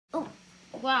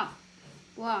wow.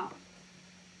 Wow.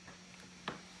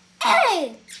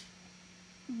 Hey!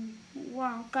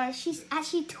 Wow, guys, she's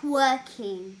actually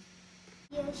twerking.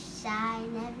 You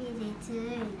shine every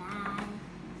little light.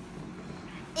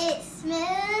 It's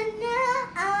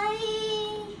minai.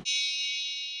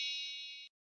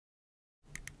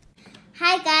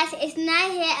 Hi guys, it's Nai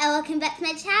here and welcome back to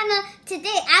my channel.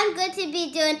 Today I'm going to be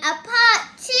doing a part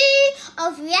 2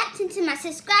 of reacting to my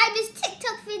subscribers'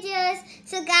 TikTok videos.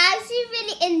 So guys, you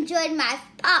really enjoyed my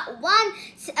part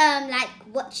 1, like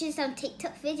watching some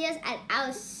TikTok videos, and I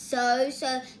was so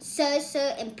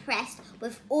impressed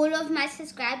with all of my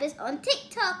subscribers on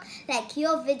TikTok. Like,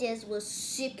 your videos were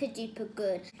super duper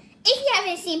good. If you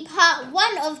haven't seen part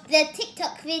 1 of the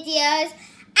TikTok videos,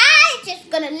 I'm just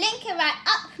gonna link it right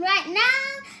up right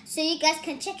now so you guys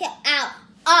can check it out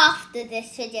after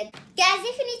this video. Guys,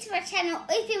 if you're new to my channel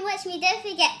or if you watch me, don't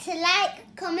forget to like,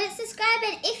 comment, subscribe,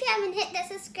 and if you haven't hit that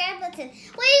subscribe button,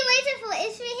 what are you waiting for?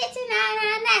 It's free, hit it.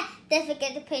 Don't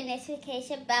forget to put a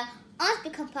notification bell on to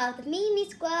become part of the Mimi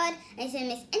Squad and so you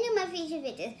miss any of my future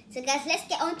videos. So guys, let's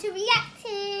get on to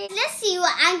reacting. Let's see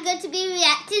what I'm going to be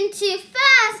reacting to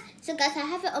first. So guys, I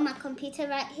have it on my computer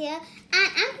right here, and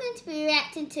I'm going to be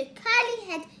reacting to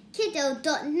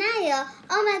curlyheadkiddo.naya.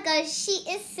 Oh my gosh, she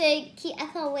is so cute. I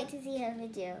can't wait to see her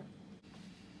video.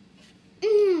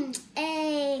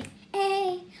 Hey.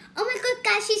 Oh my god,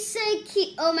 guys, she's so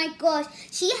cute. Oh my gosh,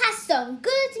 she has some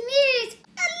good moves.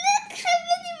 And look, her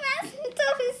Minnie Mouse on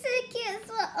top is so cute as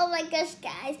well. Oh my gosh,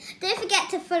 guys, don't forget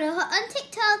to follow her on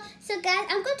TikTok. So guys,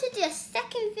 I'm going to do a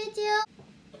second video.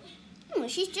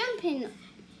 She's jumping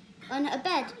on her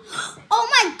bed. Oh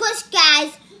my gosh,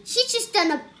 guys, she's just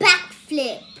done a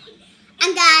backflip.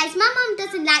 And guys, my mom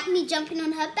doesn't like me jumping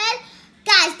on her bed.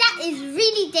 Guys, that is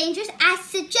really dangerous. I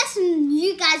suggest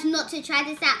you guys not to try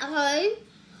this at home.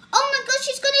 Oh my gosh,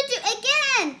 she's gonna do it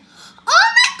again. Oh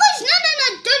my gosh, no,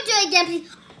 don't do it again, please.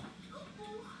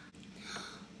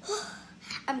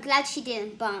 I'm glad she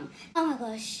didn't bump. Oh my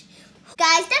gosh.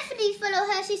 Guys, definitely follow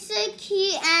her. She's so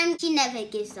cute and she never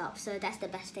gives up. So that's the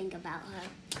best thing about her.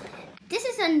 This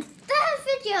is a third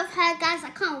video of her, guys. I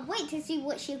can't wait to see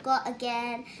what she got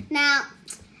again. Now,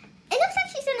 it looks like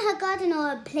she's in her garden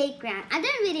or a playground. I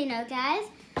don't really know, guys.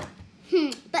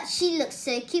 But she looks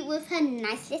so cute with her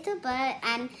nice little bird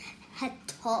and her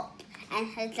top and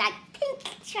her like pink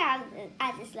trousers.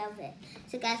 I just love it.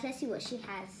 So guys, let's see what she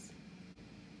has.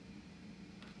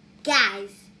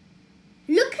 Guys,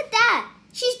 look at that.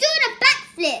 She's doing a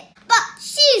backflip. But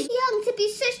she's young to be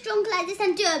so strong like this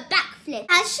and do a backflip.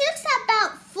 And she looks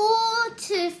about 4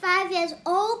 to 5 years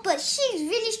old, but she's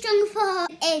really strong for her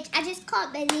age. I just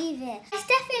can't believe it. Let's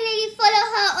definitely follow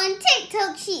her on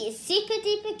TikTok. She is super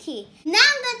duper cute. Now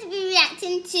I'm going to be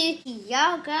reacting to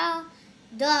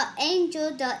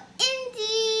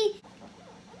yaaaay.angel.indie.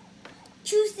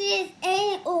 Juices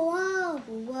and whoa.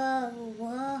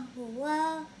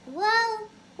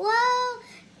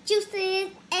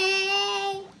 Juices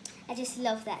and I just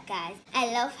love that, guys. I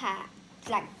love her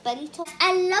like bunny top.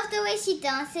 I love the way she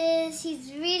dances.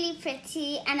 She's really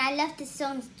pretty, and I love the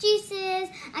song Juices.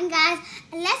 And guys,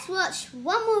 let's watch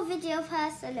one more video of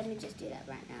her. So let me just do that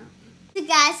right now. So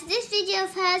guys, this video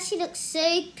of her, she looks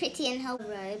so pretty in her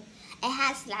robe. It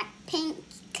has like pink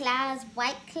clouds,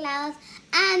 white clouds,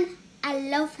 and I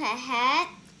love her hair.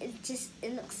 It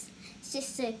looks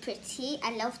just so pretty.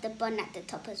 I love the bun at the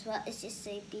top as well. It's just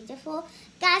so beautiful.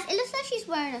 Guys, it looks like she's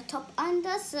wearing a top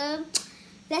under, so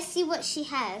let's see what she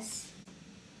has.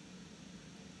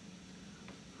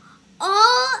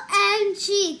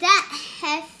 OMG, that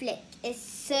hair flip is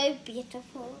so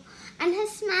beautiful. And her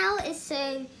smile is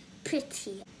so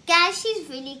pretty. Guys, she's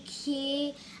really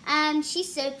cute. And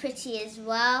she's so pretty as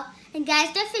well. And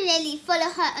guys, definitely follow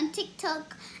her on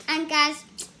TikTok. And guys,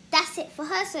 that's it for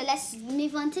her. So let's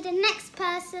move on to the next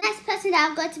person. Next person that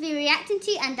I'm going to be reacting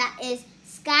to, and that is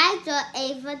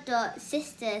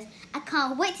sky.ava.sisters. I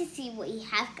can't wait to see what you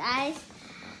have, guys.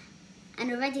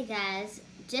 And already, guys,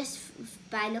 just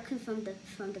by looking from the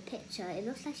picture, it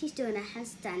looks like she's doing a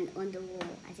handstand on the wall.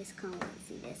 I just can't wait to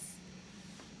see this.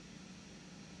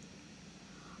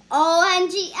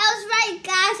 OMG, I was right,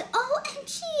 guys.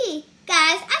 OMG.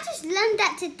 Guys, I just learned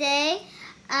that today.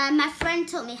 My friend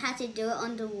taught me how to do it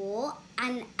on the wall,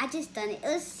 and I just done it. It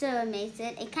was so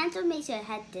amazing. It kind of makes your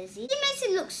head dizzy. It makes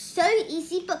it look so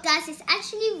easy, but guys, it's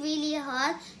actually really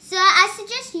hard. So I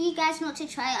suggest you guys not to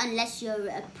try it unless you're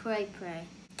a pro. Time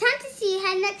to see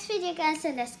her next video, guys,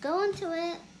 so let's go on to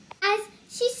it. Guys,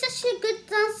 she's such a good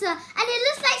dancer, and it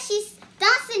looks like she's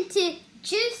dancing to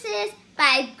Juices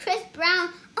by Chris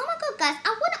Brown. Oh my god, guys, I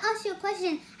want to ask you a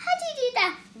question. How do you do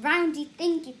that roundy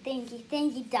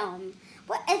thingy dum?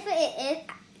 whatever it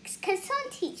is, can someone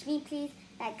teach me, please?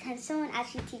 Like, can someone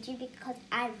actually teach me? Because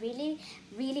I really,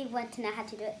 really want to know how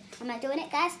to do it. Am I doing it,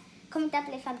 guys? Comment down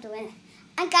below if I'm doing it.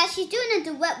 And guys, she's doing a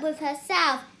duet with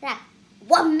herself like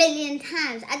 1,000,000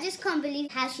 times. I just can't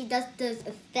believe how she does those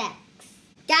effects.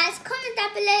 Guys, comment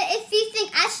down below if you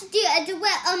think I should do a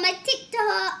duet on my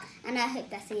TikTok. And I hope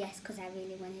that's a yes, because I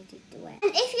really want to do duet.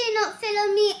 And if you're not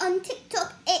following me on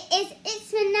TikTok,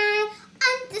 it's minai_.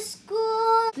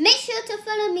 Make sure to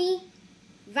follow me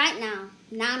right now.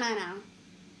 Now.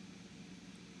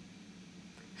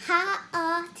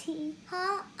 Hearty.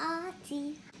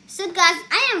 So guys,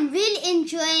 I am really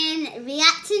enjoying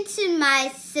reacting to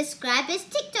my subscribers'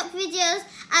 TikTok videos.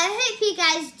 I hope you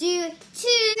guys do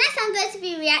too. Next I'm going to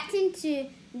be reacting to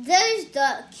those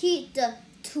cute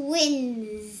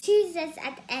twins. Chooses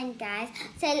at the end, guys.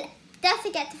 So don't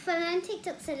forget to follow on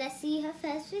TikTok. So let's see her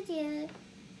first video.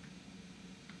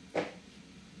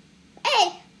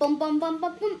 Hey, boom.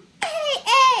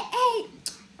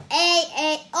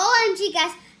 Hey. OMG,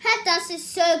 guys. Her dance is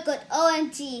so good.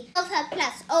 OMG. Love her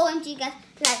plus. OMG, guys.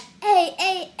 Like,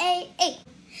 hey.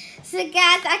 So,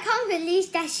 guys, I can't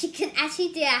believe that she can actually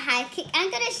do a high kick. I'm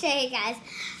going to show you guys.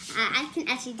 I can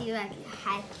actually do a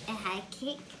high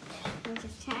kick. Let me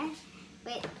just try.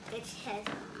 Wait, the chair's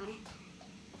on.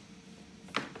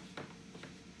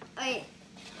 Wait.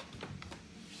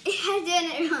 If I'm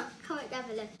doing it wrong, comment down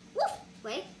below. Woof.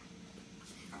 Wait.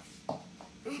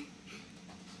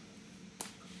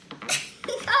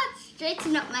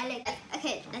 Straighten up my leg.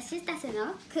 Okay, that's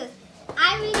enough. Because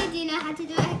I really do know how to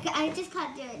do it. I just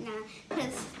can't do it now.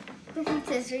 Because the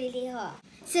water's really hot.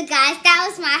 So guys, that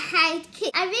was my high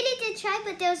kick. I really did try,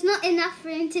 but there was not enough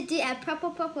room to do a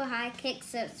proper high kick.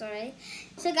 So sorry.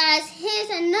 So guys,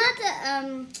 here's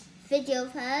another video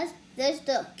of hers. Those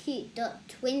cute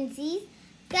twinsies.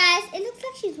 Guys, it looks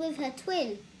like she's with her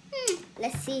twin.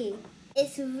 Let's see.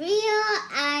 It's Ria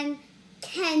and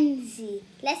Kenzie.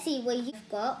 Let's see what you've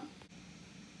got.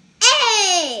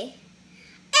 Hey!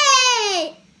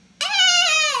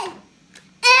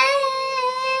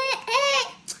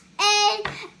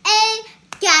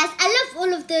 Guys, I love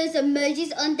all of those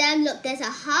emojis on them. Look, there's a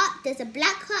heart, there's a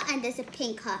black heart, and there's a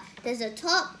pink heart. There's a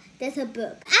top, there's a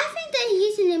book. I think they're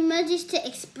using emojis to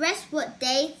express what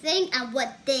they think and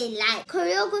what they like.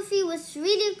 Choreography was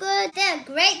really good. They're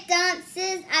great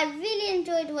dancers. I really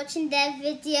enjoyed watching their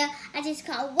video. I just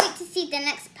can't wait to see the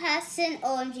next person.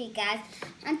 OMG, guys.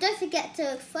 And don't forget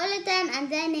to follow them, and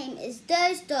their name is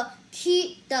those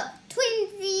cute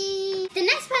twinsies. The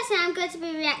next person I'm going to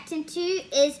be reacting to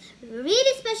is a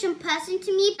really special person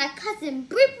to me, my cousin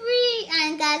Bri.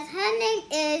 And guys, her name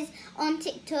is on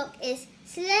TikTok is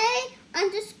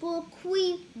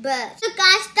Slay_Queen Bird. So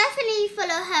guys, definitely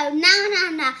follow her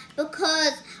now,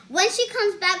 because when she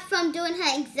comes back from doing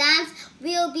her exams,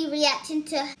 we'll be reacting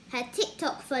to her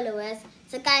TikTok followers.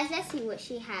 So guys, let's see what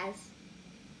she has.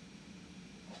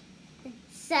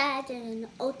 Sad in the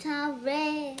old town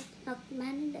red, knock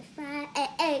man in the fire.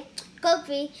 Hey, go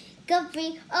Bri. Oh,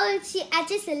 I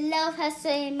just love her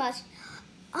so much.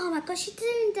 Oh my gosh, she's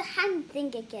doing the hand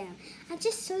thing again. I'm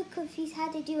just so confused how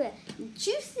to do it.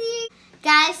 Juicy.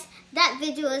 Guys, that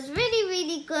video was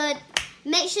really good.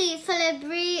 Make sure you follow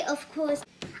Bri, of course.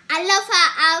 I love her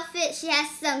outfit. She has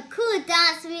some cool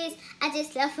dance moves. I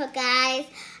just love her, guys.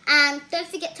 Don't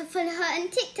forget to follow her on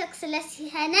TikTok. So let's see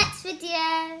her next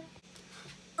video.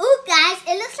 Oh, guys,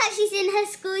 it looks like she's in her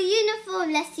school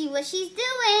uniform. Let's see what she's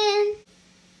doing.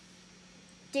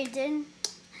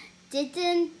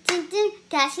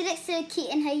 Guys, she looks so cute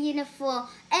in her uniform.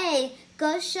 Hey,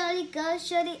 go shorty,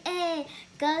 hey,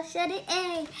 go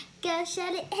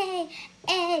shorty, hey,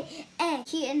 hey.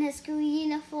 Cute in her school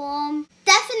uniform.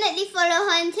 Definitely follow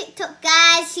her on TikTok,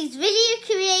 guys. She's really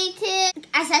creative.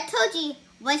 As I told you,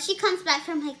 when she comes back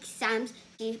from her exams,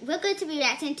 we're going to be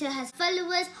reacting to her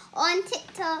followers on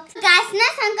TikTok. So guys,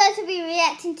 next I'm going to be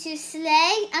reacting to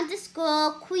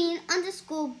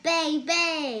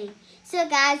Slay_Queen_Baby. So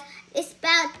guys, it's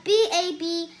spelled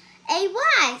BABAY.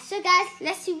 So guys,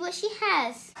 let's see what she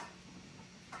has.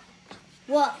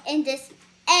 Walk in this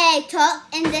A, talk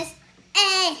in this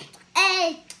A.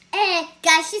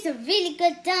 Guys, she's a really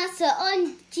good dancer.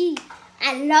 OMG,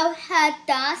 I love her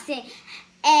dancing.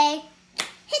 A,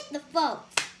 hit the folks.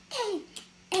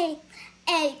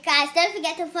 Hey, guys, don't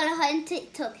forget to follow her on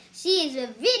TikTok. She is a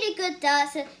really good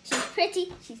dancer. She's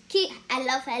pretty, she's cute. I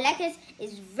love her necklace.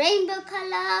 It's rainbow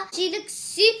color. She looks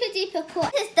super duper cool.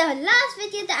 This is the last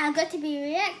video that I'm going to be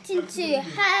reacting to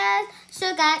her.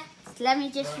 So guys, let me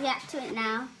just react to it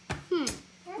now.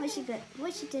 What does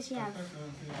she have?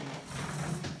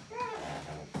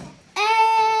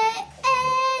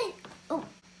 Hey. Oh.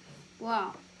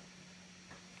 Wow.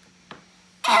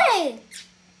 Hey!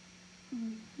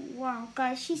 Wow,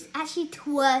 guys, she's actually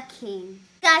twerking.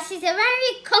 Guys, she's a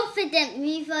very confident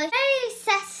mover, very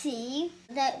sassy.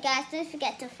 Guys, don't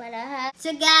forget to follow her.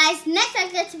 So guys, next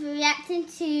I'm going to be reacting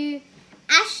to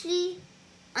Ashley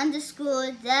 _the_the.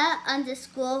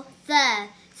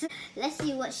 So let's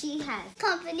see what she has.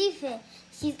 Can't believe it.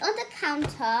 She's on the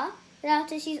counter.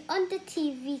 After she's on the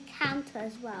TV counter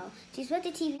as well. She's with the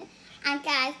TV. And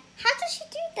guys, how does she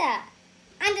do that?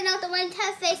 And another one,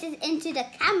 her face is into the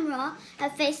camera. Her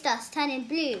face starts turning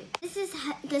blue. This is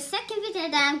the second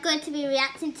video that I'm going to be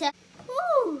reacting to.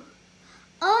 Ooh.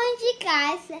 OMG,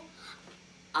 guys.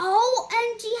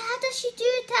 OMG, how does she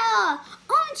do that?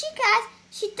 OMG, guys.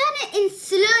 She done it in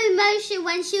slow motion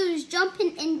when she was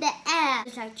jumping in the air.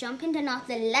 It's like jumping then off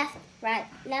the left, right,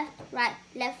 left, right,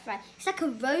 left, right. It's like a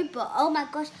robot. Oh my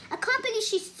gosh. I can't believe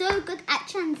she's so good at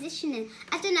transitioning.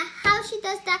 I don't know how she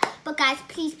does that. But guys,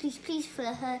 please, please, please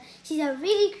follow her. She's a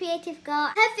really creative girl.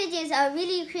 Her videos are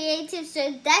really creative.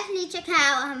 So definitely check her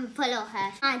out and follow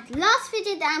her. And last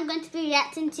video that I'm going to be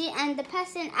reacting to. And the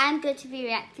person I'm going to be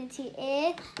reacting to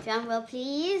is, drum roll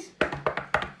please,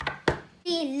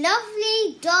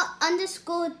 lovely._.queens.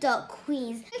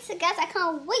 So guys, I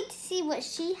can't wait to see what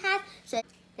she has. So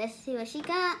let's see what she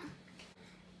got.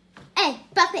 Hey,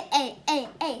 pop it, hey, hey,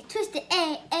 hey, twist it,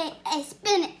 hey, hey, hey,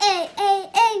 spin it, hey, hey,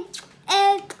 hey,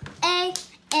 hey, hey,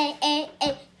 hey, hey,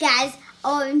 hey. Guys,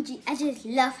 OMG, I just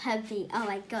love her beat. Oh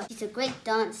my god, she's a great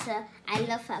dancer. I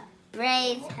love her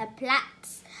braids, her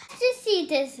plaits. Let's see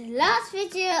this last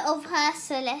video of her.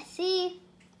 So let's see.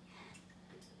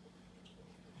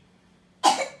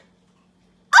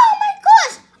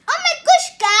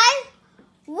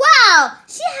 Wow,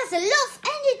 she has a lot of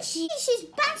energy. She's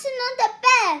bouncing on the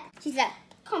bed. She's like,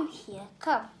 come here,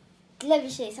 come. Let me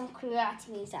show you some karate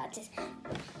moves. I'll just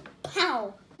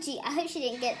pow. Gee, I hope she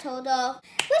didn't get told off.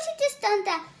 But she just done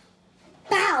that.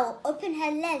 Bow, open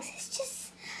her legs.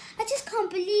 I just can't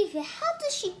believe it. How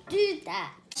does she do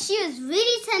that? She was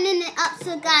really turning it up.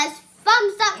 So guys,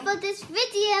 thumbs up for this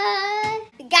video.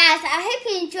 Guys, I hope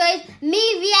you enjoyed me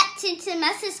reacting to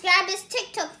my subscribers'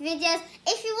 TikTok videos.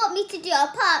 If you want me to do a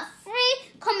part 3,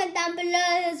 comment down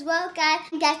below as well, guys.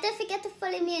 And guys, don't forget to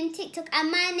follow me on TikTok.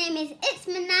 And my name is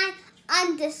minai_,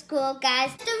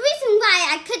 guys. The reason why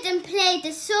I couldn't play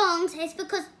the songs is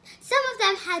because some of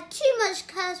them had too much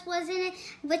curse words in it,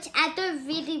 which I don't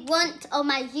really want on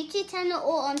my YouTube channel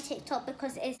or on TikTok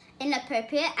because it's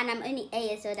inappropriate and I'm only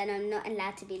 8 years old and I'm not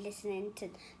allowed to be listening to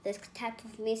this type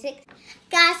of music.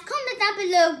 Guys, comment down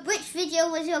below which video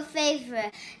was your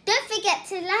favorite. Don't forget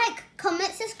to like,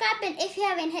 comment, subscribe, and if you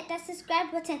haven't hit that subscribe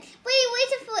button, what are you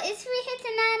waiting for? It's free. Hit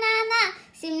it now.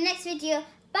 See you in the next video.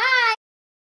 Bye.